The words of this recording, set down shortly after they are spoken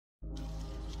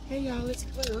Hey y'all, it's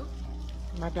Blue.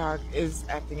 My dog is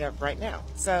acting up right now.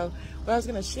 So what I was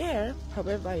going to share, hope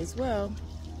everybody's well,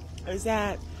 is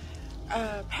that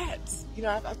pets. You know,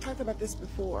 I've talked about this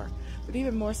before, but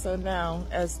even more so now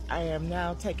as I am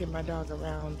now taking my dog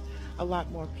around a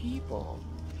lot more people.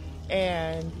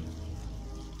 And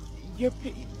your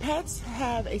pets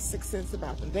have a sixth sense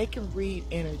about them. They can read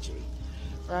energy,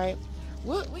 right?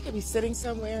 We could be sitting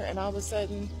somewhere and all of a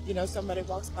sudden, you know, somebody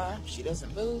walks by, she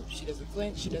doesn't move, she doesn't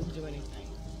flinch, she doesn't do anything.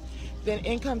 Then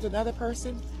in comes another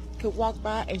person, could walk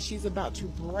by and she's about to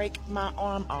break my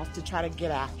arm off to try to get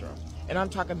after him. And I'm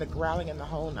talking the growling and the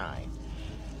whole nine.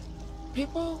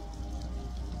 People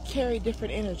carry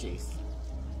different energies.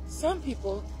 Some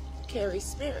people carry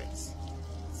spirits.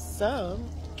 Some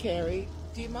carry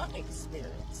demonic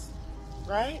spirits,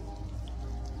 right?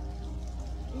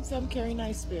 And some carry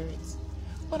nice spirits.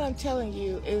 What I'm telling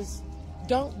you is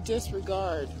don't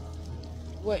disregard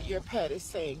what your pet is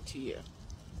saying to you.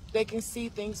 They can see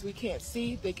things we can't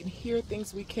see. They can hear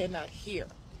things we cannot hear.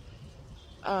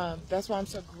 That's why I'm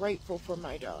so grateful for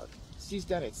my dog. She's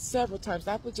done it several times,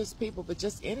 not with just people, but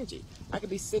just energy. I could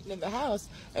be sitting in the house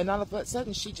and all of a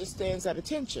sudden she just stands at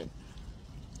attention.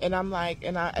 And I'm like,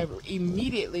 and I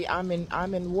immediately I'm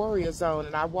in warrior zone,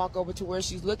 and I walk over to where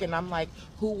she's looking. I'm like,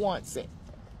 who wants it?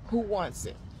 Who wants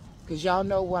it? Because y'all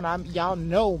know y'all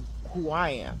know who I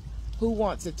am. Who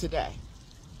wants it today?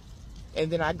 And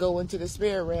then I go into the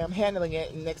spirit realm handling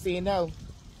it, and next thing you know,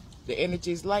 the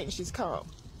energy's light and she's calm.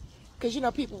 Because, you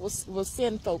know, people will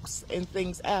send folks and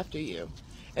things after you.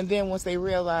 And then once they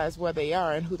realize where they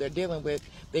are and who they're dealing with,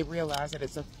 they realize that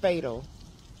it's a fatal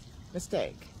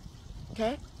mistake.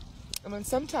 Okay? And then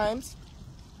sometimes,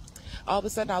 all of a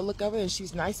sudden, I'll look over and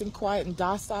she's nice and quiet and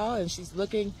docile, and she's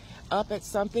looking up at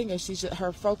something, and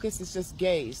her focus is just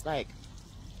gaze, like,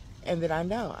 and then I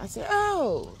know. I say,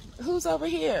 oh, who's over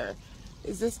here?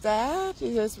 Is this Dad?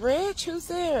 Is this Rich? Who's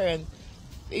there? And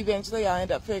eventually I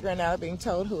end up figuring out, being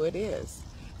told who it is.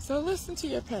 So listen to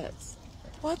your pets.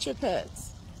 Watch your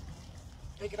pets.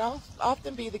 They can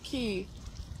often be the key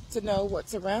to know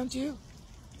what's around you,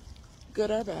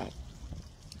 good or bad.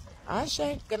 Ashe,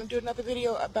 gonna do another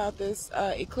video about this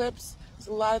eclipse. There's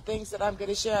a lot of things that I'm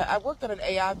gonna share. I worked on an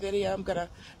AI video. I'm gonna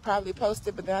probably post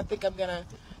it, but then I think I'm gonna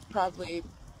probably,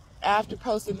 after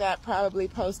posting that, probably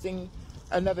posting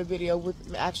another video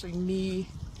with actually me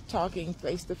talking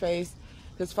face to face,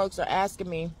 because folks are asking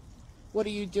me, what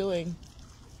are you doing?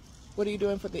 What are you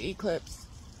doing for the eclipse?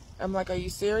 I'm like, are you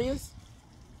serious?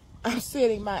 I'm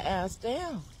sitting my ass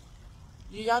down.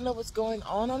 Y'all know what's going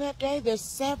on that day? There's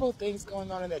several things going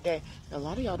on that day. A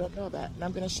lot of y'all don't know about, and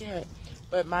I'm going to share it.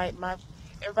 But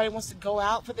everybody wants to go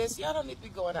out for this. Y'all don't need to be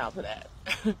going out for that.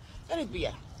 That need to be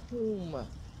at home,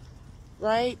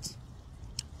 right?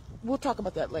 We'll talk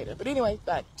about that later. But anyway,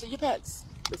 back to your pets.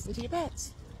 Listen to your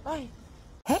pets. Bye.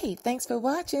 Hey, thanks for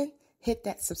watching. Hit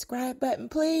that subscribe button,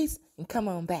 please, and come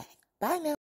on back. Bye now.